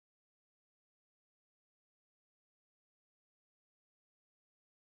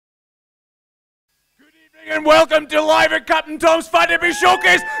And welcome to Live at Captain Tom's Fan Hippy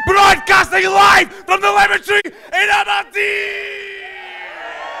Showcase, broadcasting live from the laboratory in Aberdeen!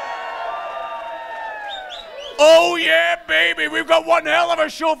 Oh yeah, baby, we've got one hell of a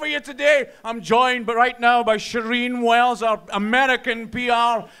show for you today. I'm joined right now by Shireen Wells, our American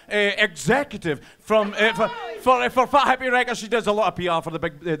PR executive from for Fat Hippy Records. She does a lot of PR for the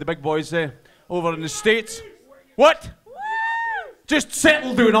big boys over in the States. What? Just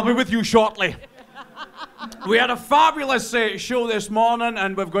settle down, I'll be with you shortly. We had a fabulous show this morning,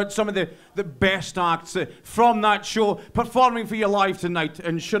 and we've got some of the best acts from that show performing for you live tonight.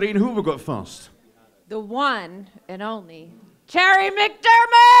 And Shireen, who have we got first? The one and only Terry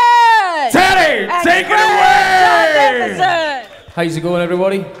McDermott! Terry, take it away! How's it going,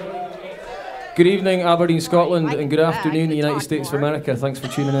 everybody? Good evening, Aberdeen, Scotland, and good afternoon, United States of America. Thanks for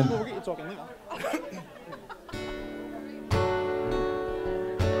tuning in.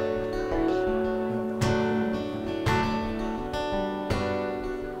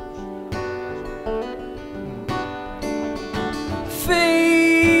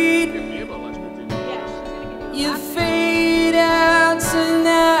 You fade out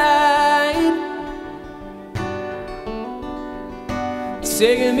tonight,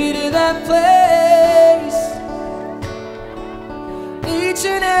 taking me to that place each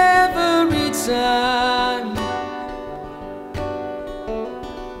and every time.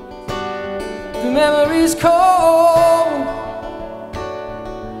 The memories call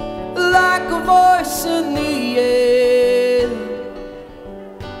like a voice in the air.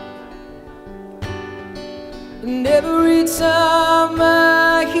 And every time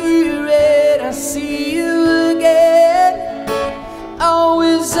I hear it, I see you again.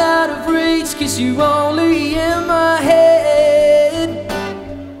 Always out of reach, 'cause you're only in my head.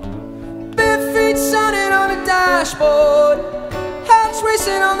 Bare feet sunning on the dashboard, hearts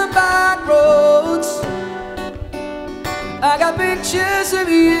racing on the back roads. I got pictures of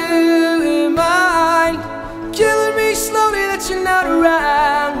you in mind, killing me slowly that you're not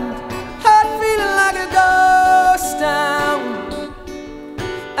around. Heart feeling like a ghost town.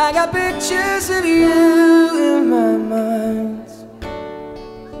 I got pictures of you in my mind.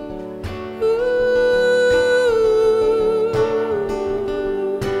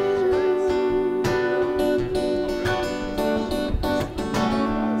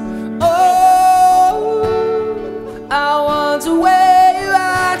 Oh, I wonder where you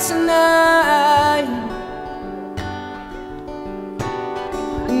are tonight.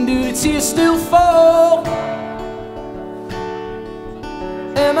 Do the tears still fall?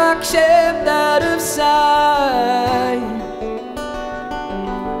 Am I kept out of sight?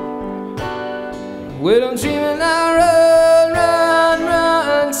 When I'm dreaming, I run, run,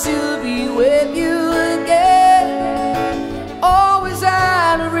 run to be with you again. Always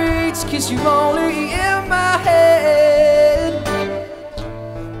out of reach, 'cause you're only in my head.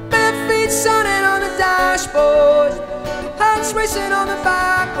 Bare feet sunning on the dashboard, hearts racing on the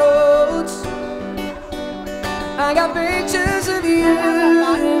back roads. I got pictures of you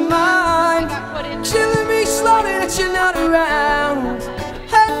in mind, killing me slowly that you're not around.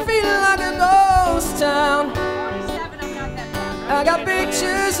 Head feeling like a ghost town. I got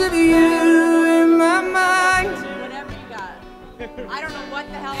pictures of you in my mind. Whatever you got. I don't know what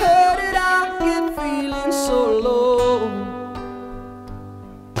the hell. How did I get feeling so low?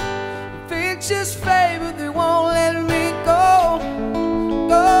 Pictures fade, but they won't let me go.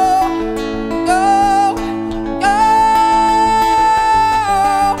 Go, go, go.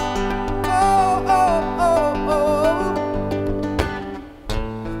 Oh, oh, oh, oh.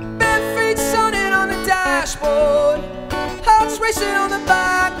 Bare feet sunning on the dashboard, hearts racing on the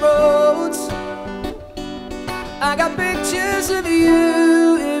back roads. I got pictures of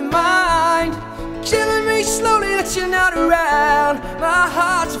you in mind, killing me slowly that you're not around. My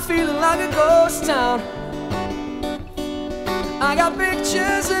heart's feeling like a ghost town. I got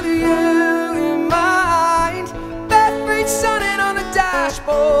pictures of you in mind, bare feet sunning on the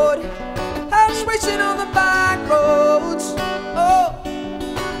dashboard, hearts racing on the back roads. Oh,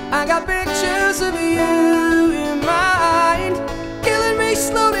 I got pictures of you in mind, killing me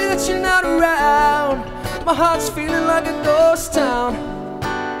slowly that you're not around. My heart's feeling like a ghost town.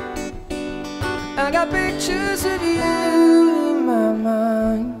 I got pictures of you in my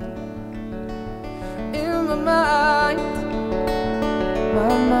mind, in my mind,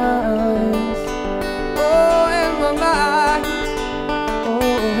 my mind. Oh, in my mind, oh,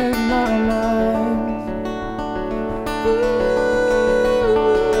 in my mind.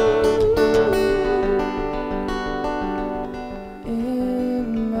 In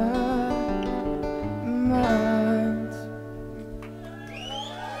my mind.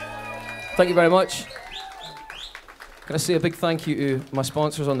 Thank you very much. Can I say a big thank you to my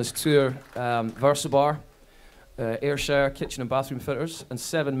sponsors on this tour, VersaBar, Ayrshire Kitchen and Bathroom Fitters, and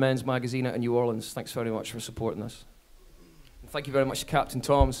 7 Men's Magazine out in New Orleans. Thanks very much for supporting us. And thank you very much to Captain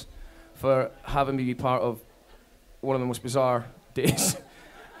Tom's for having me be part of one of the most bizarre days.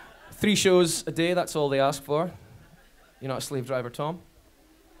 3 shows a day, that's all they ask for. You're not a slave driver, Tom.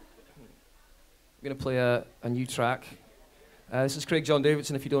 I'm going to play a new track. This is Craig John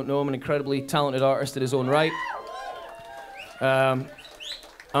Davidson, if you don't know him, an incredibly talented artist in his own right. I'm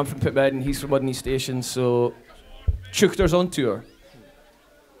from Pitbed, he's from Mudney Station, so Chuchter's on tour.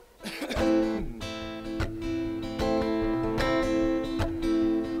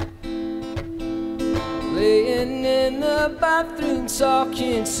 Laying in the bathroom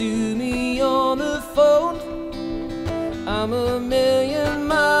talking to me on the phone. I'm a million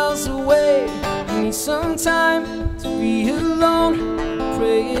miles away, need some time to be alone.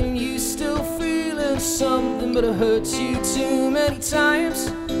 Praying you still feeling something, but it hurts you too many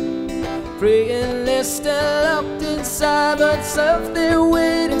times. Praying they're still locked inside, but something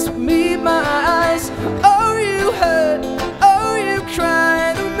waiting to meet my eyes. Oh, you hurt, oh, you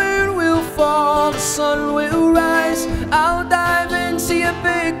cry. The moon will fall, the sun will rise. I'll dive into your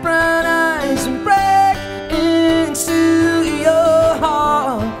big brown eyes and break into your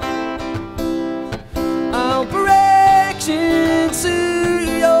heart. I'll break into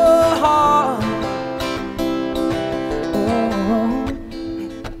your heart.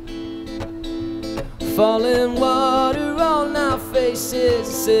 Falling water on our faces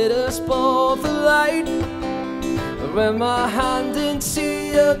set us both alight. I ran my hand into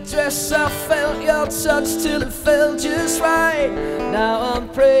your dress, I felt your touch till it felt just right. Now I'm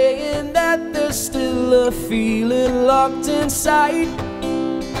praying that there's still a feeling locked inside.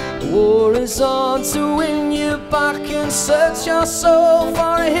 War is on to win you back and search your soul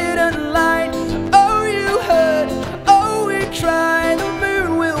for a hidden light. Oh, you hurt, oh, we cry. The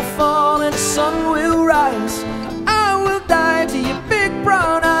moon will fall and the sun will rise. I will dive to your big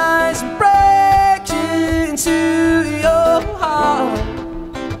brown eyes and break into your heart.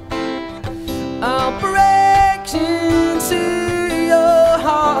 I'll break into your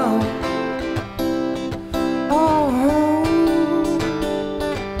heart. Oh,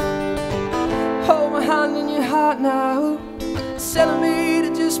 hold my hand in your heart now, telling me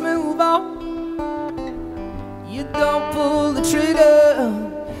to just move on. You don't pull the trigger,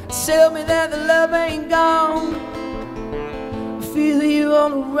 tell me that the love ain't gone. I feel you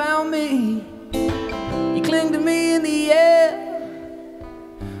all around me, you cling to me in the air.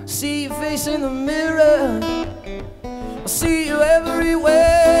 See your face in the mirror, I see you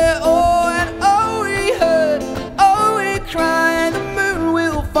everywhere. Oh, and oh, we hurt, oh, we cry. The moon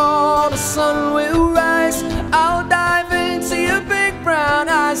will fall, the sun will rise. I'll dive into your big brown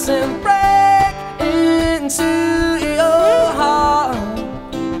eyes and break into your heart.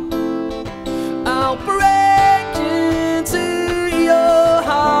 I'll break into your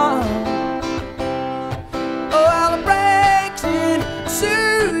heart. Oh, I'll break into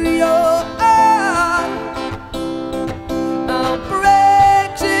your heart. I'll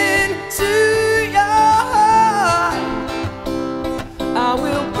break into your heart. I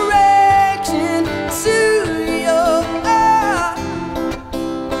will break into your heart.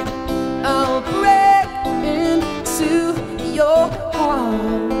 I'll break into your heart.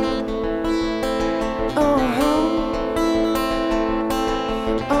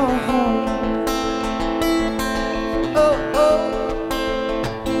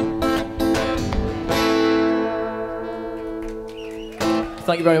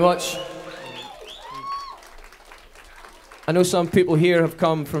 Thank you very much. I know some people here have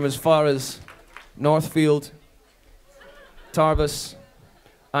come from as far as Northfield, Tarbes,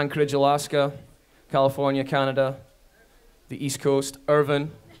 Anchorage, Alaska, California, Canada, the East Coast,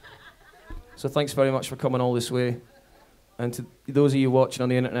 Irvine. So thanks very much for coming all this way. And to those of you watching on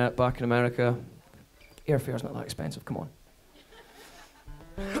the internet back in America, airfare's not that expensive, come on.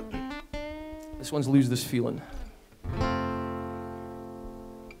 This one's Lose This Feeling.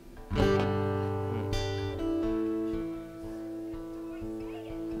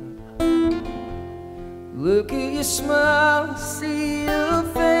 Look at your smile, see your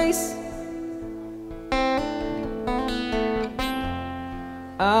face.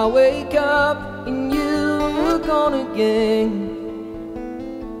 I wake up and you're gone again.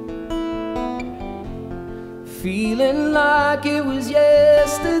 Feeling like it was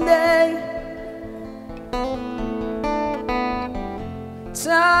yesterday.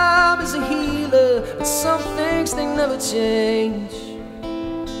 Time is a healer, but some things they never change.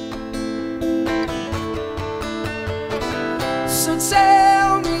 So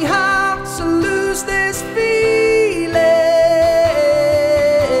tell me how to lose this feeling.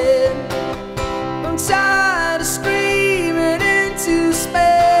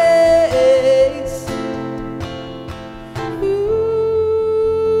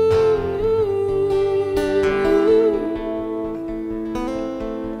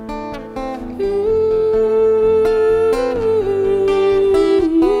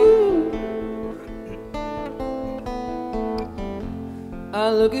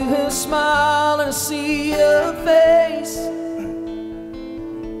 look at her smile and I see her face.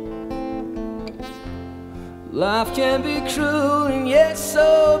 Life can be cruel and yet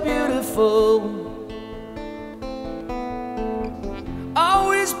so beautiful.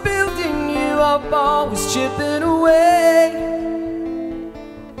 Always building you up, always chipping away.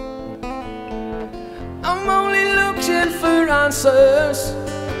 I'm only looking for answers.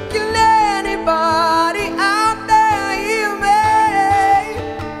 Can anybody out there hear me?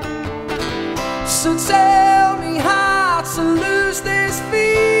 So tell me how to lose this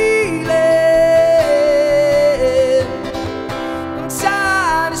feeling. I'm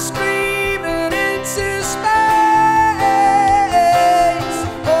tired of screaming into space.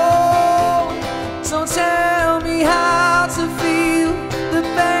 Oh, so tell me how to feel. The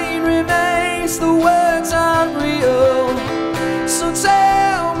pain remains, the words aren't real. So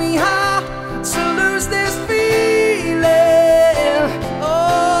tell me how to lose this feeling.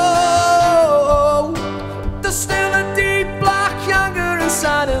 Oh, there's still a deep black hunger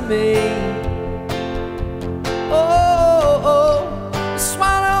inside of me. Oh, you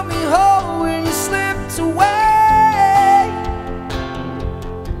swallowed me whole when you slipped away.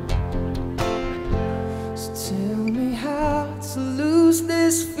 So tell me how to lose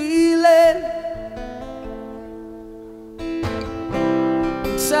this feeling.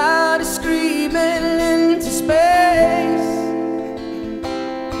 Tired of screaming into space.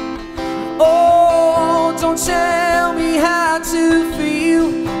 Oh, don't tell me how to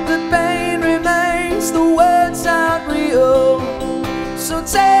feel. The pain remains, the words aren't real. So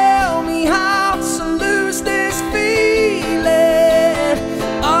tell me how to lose this feeling.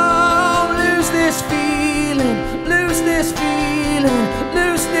 Oh, lose this feeling, lose this feeling,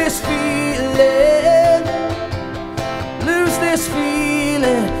 lose this feeling, lose this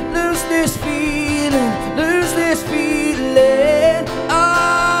feeling, lose this feeling, lose this feeling.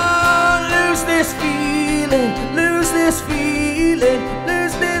 Oh, lose this feeling, lose this feeling,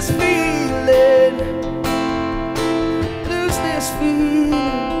 lose this feeling, lose this feeling,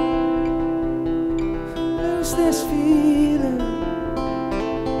 lose this feeling,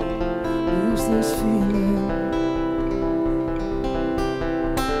 lose this feeling.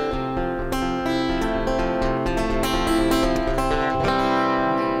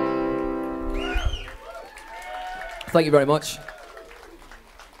 Thank you very much.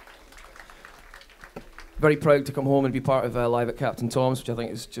 Very proud to come home and be part of Live at Captain Tom's, which I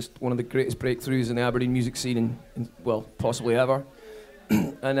think is just one of the greatest breakthroughs in the Aberdeen music scene, in well, possibly ever.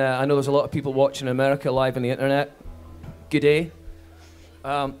 And I know there's a lot of people watching in America live on the internet. Good day.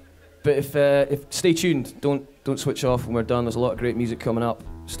 But if stay tuned, don't switch off when we're done. There's a lot of great music coming up.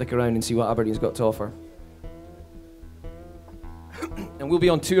 Stick around and see what Aberdeen's got to offer. And we'll be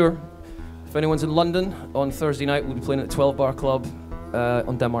on tour. If anyone's in London, on Thursday night we'll be playing at the 12 Bar Club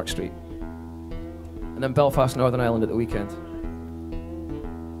on Denmark Street. And then Belfast, Northern Ireland at the weekend.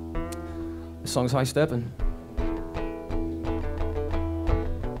 The song's High Steppin'.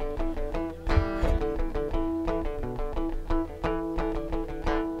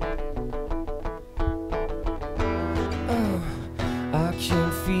 I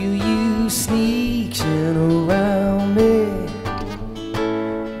can feel you sneaking around me,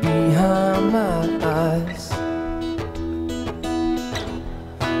 behind my eyes,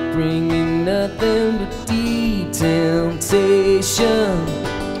 bringing nothing but deep temptation,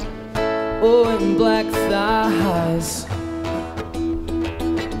 oh, and black thighs.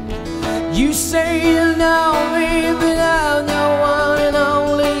 You say you know me, but I'm your one and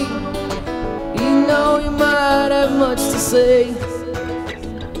only. You know you might have much to say.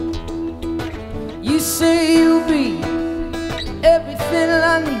 You say you'll be everything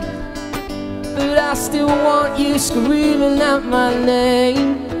I need, but I still want you screaming out my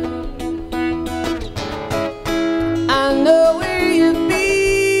name. I know where you've been.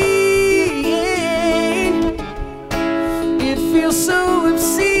 It feels so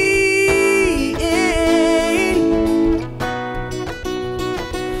obscene,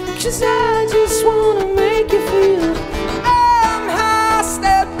 'cause I just wanna make you feel I'm high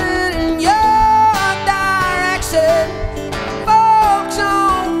stepping in your direction. Folks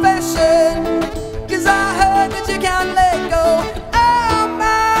confession, 'cause I heard that you can't let go. I'm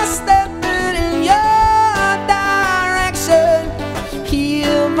high stepping in your direction.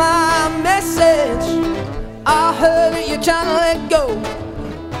 Hear my message, I heard that you can't let go.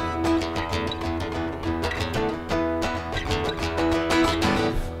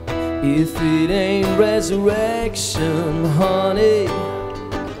 If it ain't resurrection, honey,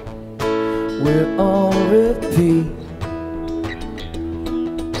 we're on repeat.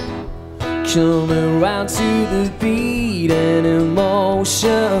 coming round to the beat and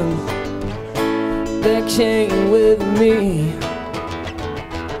emotion that came with me.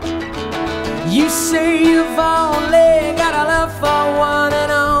 You say you've only got a love for one and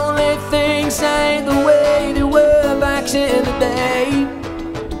only. Things ain't the way they were back in the day.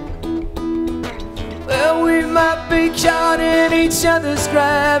 Well, we might be caught in each other's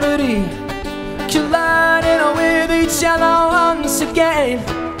gravity, colliding with each other once again.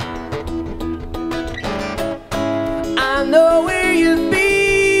 I know where you've been,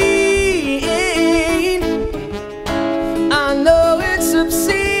 I know it's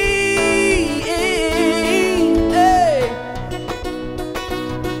obscene, hey.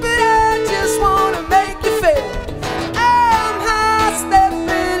 But I just wanna make you feel I'm high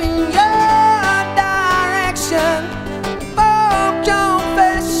stepping in your direction. For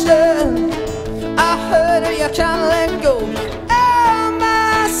confession, I heard you can't let go. I'm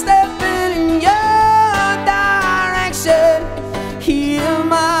high stepping in your direction. Hear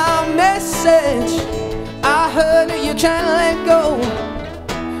my message, I heard that you can't let go.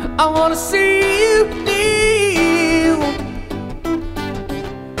 I wanna see you kneel,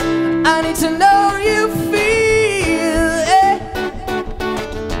 I need to know you feel it.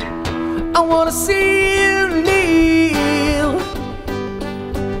 I wanna see you kneel,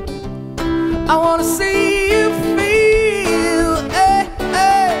 I wanna see you feel it,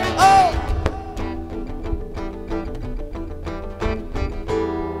 oh.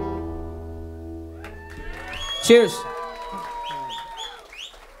 Cheers.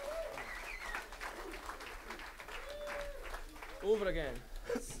 Over Again.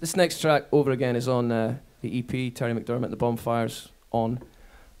 This next track, Over Again, is on the EP, Terry McDermott and the Bonfires, on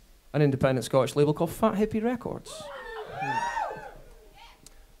an independent Scottish label called Fat Hippy Records,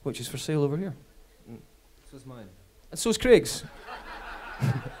 which is for sale over here. So's mine. And so's Craig's.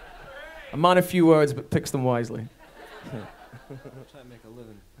 A man of few words, but picks them wisely. I'll try to make a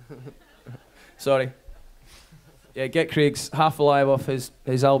living. Sorry. Yeah, get Craig's Half Alive off his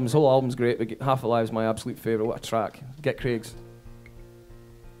album. His whole album's great, but Half Alive is my absolute favourite. What a track. Get Craig's.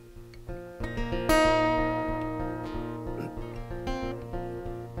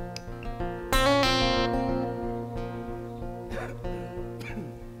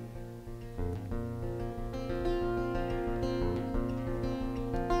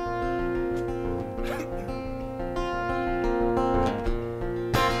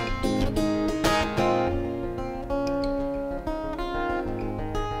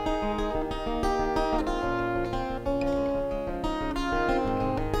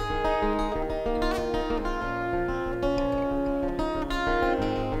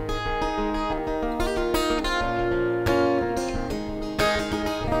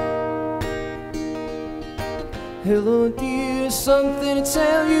 Hello dear, something to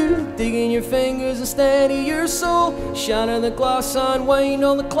tell you. Digging your fingers and steady your soul. Shatter the glass, unwind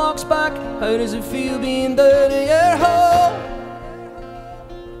all the clocks back. How does it feel being dirty your hole?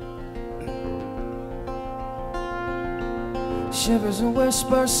 Shivers and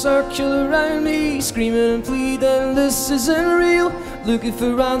whispers circle around me, screaming and pleading this isn't real. Looking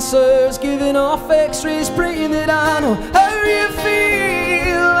for answers, giving off x-rays, praying that I know how you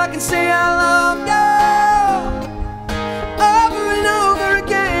feel. I can say I love you over and over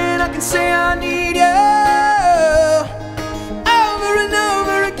again. I can say I need you over and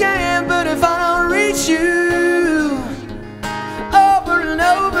over again. But if I don't reach you over and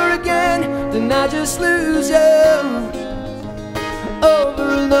over again, then I just lose you over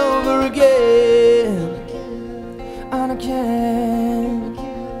and over again. And again,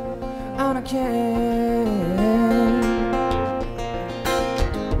 and again.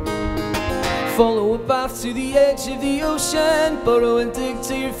 Follow a path to the edge of the ocean, burrow and dig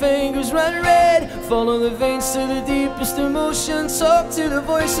till your fingers run red. Follow the veins to the deepest emotion. Talk to the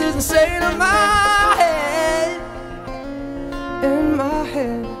voices and say to my head, in my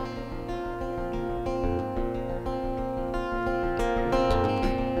head.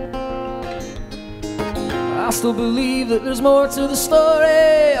 I still believe that there's more to the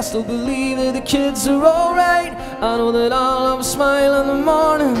story. I still believe that the kids are alright. I know that I'll have a smile in the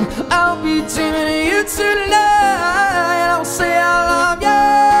morning. I'll be dreaming of you tonight. I'll say I love you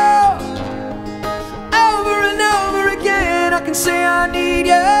over and over again. I can say I need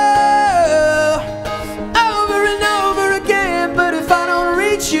you over and over again. But if I don't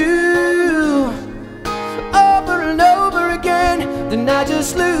reach you over and over again, then I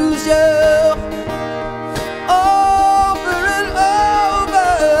just lose you over and over.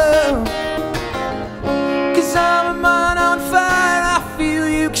 'Cause I'm a man on fire. I feel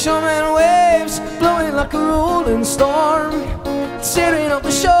you coming, waves blowing like a rolling storm. sitting on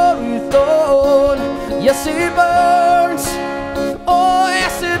the shore you thought. Yes, it burns. Oh,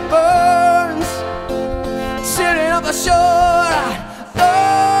 yes, it burns. Sitting on the shore.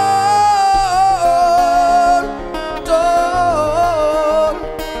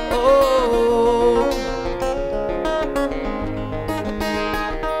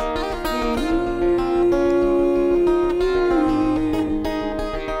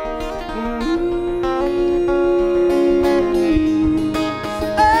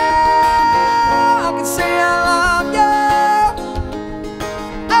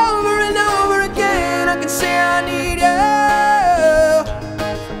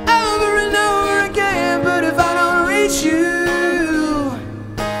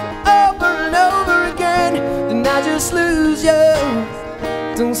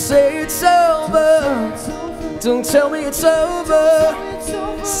 Don't say it's over. Don't tell me it's over.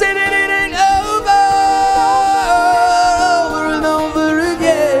 Say that it ain't over. Over and over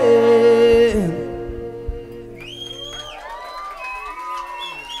again.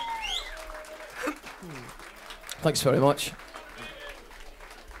 Thanks very much.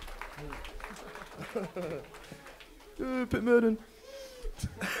 Put me in.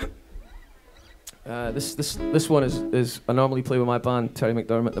 This one is I normally play with my band, Terry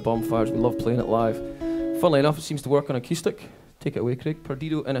McDermott, the Bonfires. We love playing it live. Funnily enough, it seems to work on acoustic. Take it away, Craig.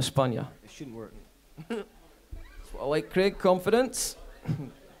 Perdido en España. It shouldn't work. That's what I like, Craig. Confidence.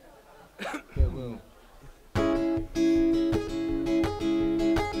 Okay, well.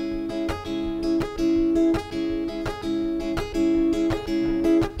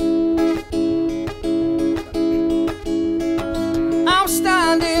 I'm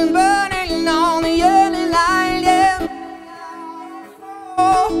standing burning on the early line, yeah.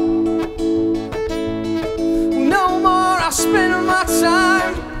 Oh. No more I spend my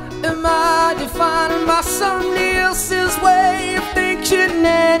time. Am I defined by somebody else's way of thinking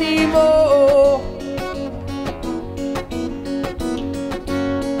anymore?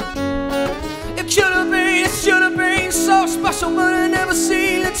 It should have been so special, but I never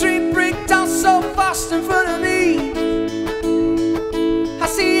seen a dream break down so fast in front of me. I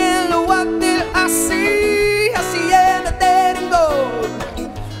see yellow, what did I see? I see yellow, dead and gold.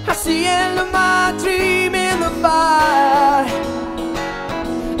 I see yellow, my dream in the fire.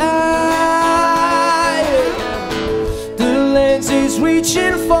 The lens is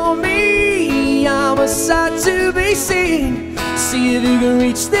reaching for me. I'm a sight to be seen. See if you can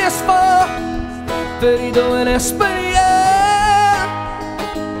reach this far. Perdido en España.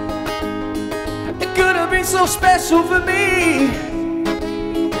 It could have been so special for me.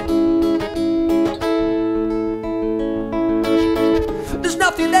 There's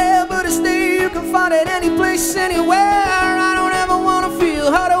nothing there but a stay. You can find it any place, anywhere. I don't ever wanna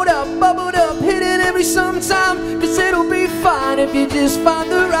feel huddled up, bubbled up, hidden every sometime. Cause it'll be fine if you just find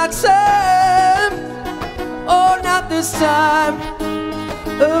the right time. Oh, not this time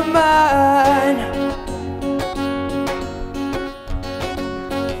of mine.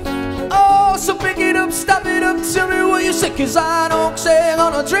 Oh, so pick it up, stop it up, tell me what you say. Cause I don't say,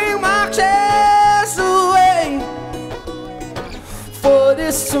 gonna drink my cares away for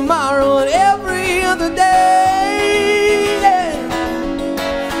this tomorrow and every other day,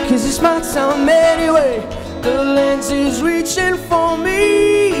 yeah. Cause it's my time anyway. The lens is reaching for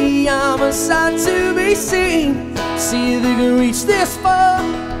me. I'm a sight to be seen. See if you can reach this far.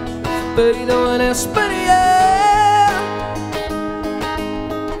 Perdido en España.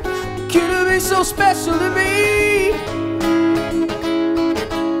 Could it be so special to me?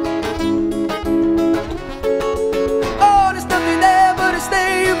 Oh, there's nothing there but it's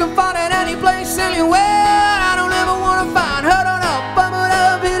there. You can find it any place, anywhere. I don't ever wanna find huddled up, bubbled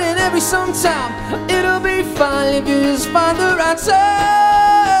up, hidden every sometime. It'll be fine if you just find the right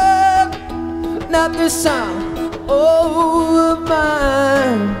time. Not this time, oh, of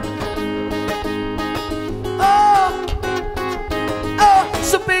mine.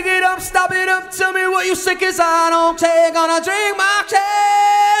 So pick it up, stop it up, tell me what you say. Cause I don't care, gonna drink my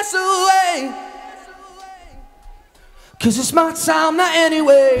cares away. Cause it's my time now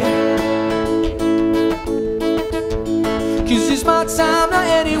anyway. Cause it's my time now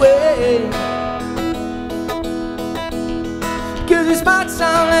anyway. Cause it's my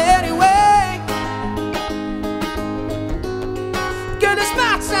time now anyway. Cause it's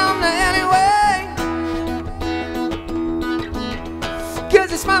my time now anyway.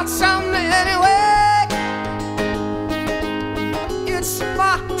 Cause it's my time anyway. It's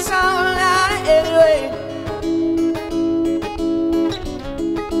my time anyway.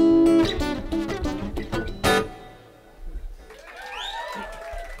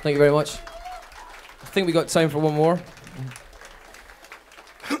 Thank you very much. I think we got time for one more.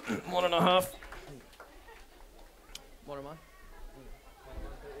 1.5. What am I?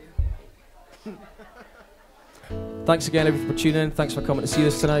 Thanks again, everyone, for tuning in. Thanks for coming to see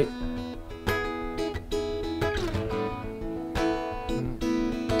us tonight.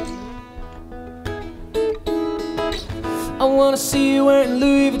 I wanna see you wearing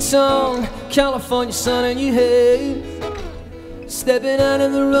Louis Vuitton, California sun in your head, stepping out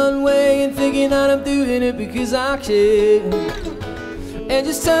of the runway and thinking that I'm doing it because I can. And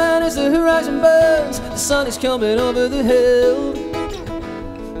just turn as the horizon burns, the sun is coming over the hill.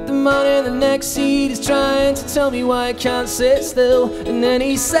 The man in the next seat is trying to tell me why I can't sit still. And then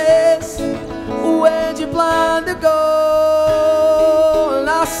he says, where'd you plan to go? And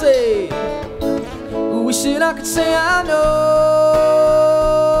I say, wish that I could say I know.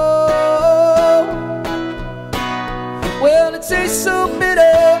 Well, it tastes so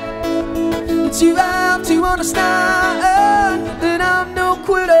bitter that you have to understand that I'm no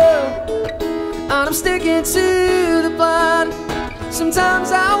quitter, and I'm sticking to the plan.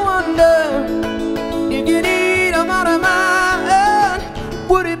 Sometimes I wonder if you need a out of mine.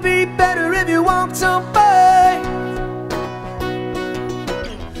 Would it be better if you walked on by?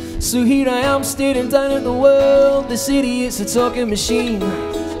 So here I am staring down at the world. This idiot's a talking machine.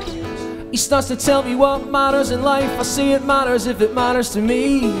 He starts to tell me what matters in life. I say it matters if it matters to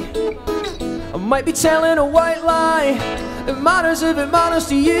me. I might be telling a white lie. It matters if it matters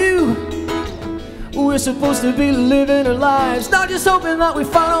to you. We're supposed to be living our lives, not just hoping that we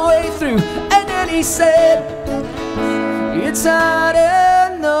find our way through. And then he said, it's hard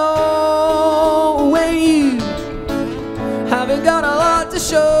to know when you haven't got a lot to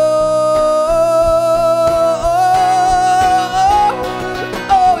show.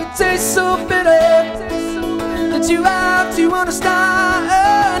 Oh, it tastes so bitter that you have to understand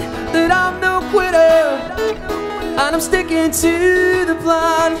that I'm no quitter, and I'm sticking to the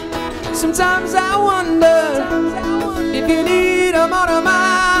plan. Sometimes I wonder if you need a out of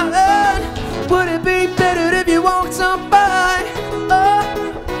mine. Would it be better if you walked on by? Oh,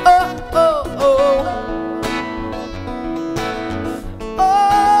 oh, oh, oh.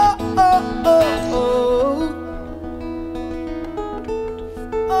 Oh, oh, oh, oh.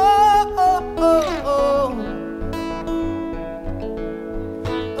 Oh, oh, oh, oh.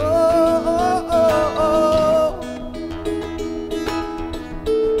 Oh, oh, oh, oh.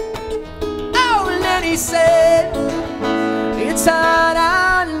 Oh, and then he said, it's hard,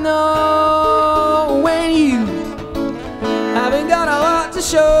 I know, when you haven't got a lot to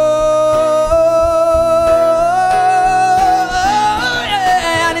show.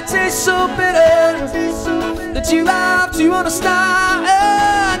 And it tastes so bitter that you have to understand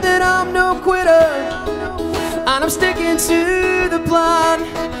that I'm no quitter, and I'm sticking to the plan.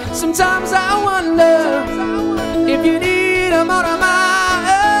 Sometimes I wonder if you need a out of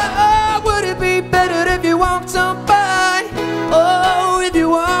mine. Would it be better if you walked on by? Oh, if you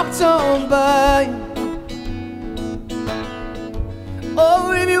walked on by.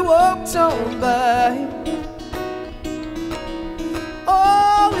 Oh, if you walked on by.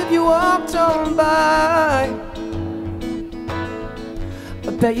 Oh, if you walked on by. I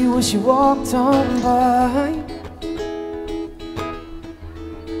bet you wish you walked on by.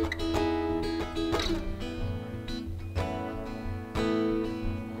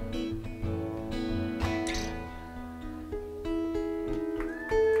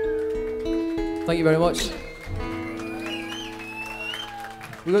 Thank you very much.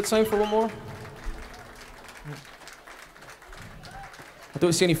 We got time for one more? I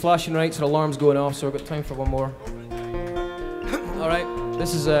don't see any flashing lights or alarms going off, so we've got time for one more. Alright,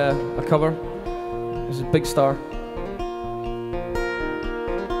 this is a cover. This is Big Star.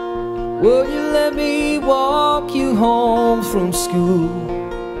 Will you let me walk you home from school?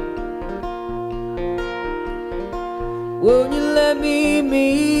 Will you let me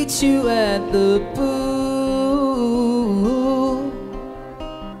meet you at the pool?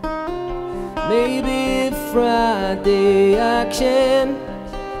 Maybe Friday I can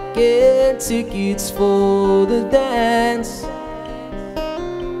get tickets for the dance,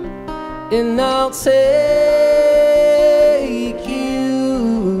 and I'll take you.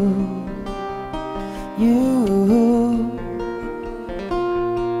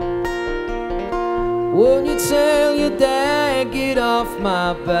 Won't you tell your dad, get off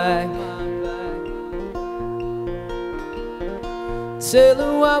my back? Tell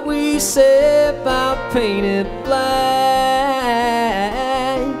her what we said about painted black.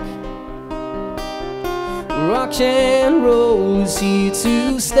 Rock and roll is here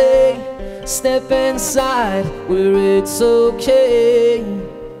to stay. Step inside where it's okay,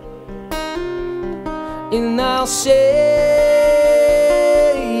 and I'll shake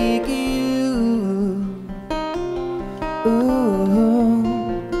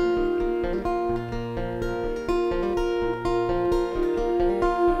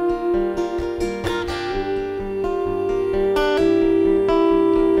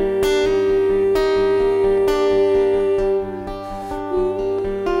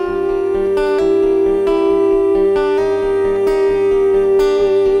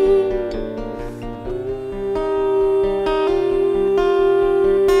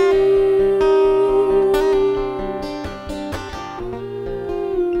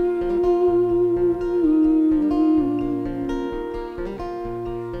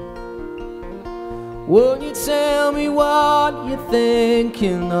you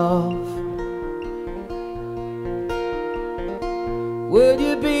thinking of? Would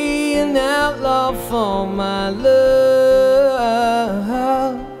you be an outlaw for my love?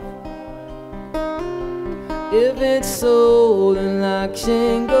 If it's so, then I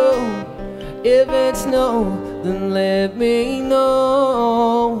can go. If it's no, then let me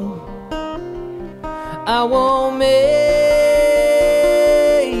know. I won't make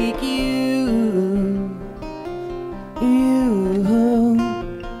you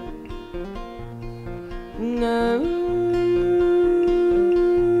no.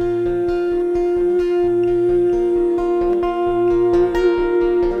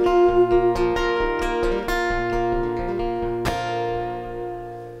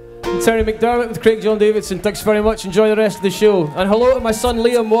 Terry McDermott with Craig John Davidson. Thanks very much. Enjoy the rest of the show. And hello to my son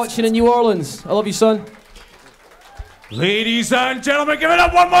Liam watching in New Orleans. I love you, son. Ladies and gentlemen, give it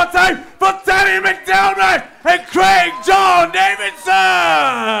up one more time for Terry McDermott and Craig John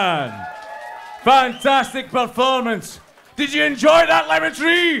Davidson! Fantastic performance. Did you enjoy that lemon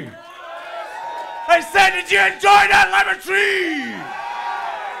tree? I said, did you enjoy that lemon tree?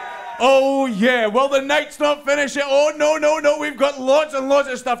 Oh yeah, well the night's not finished yet. Oh no, we've got lots and lots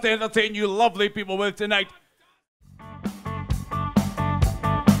of stuff to entertain you lovely people with tonight.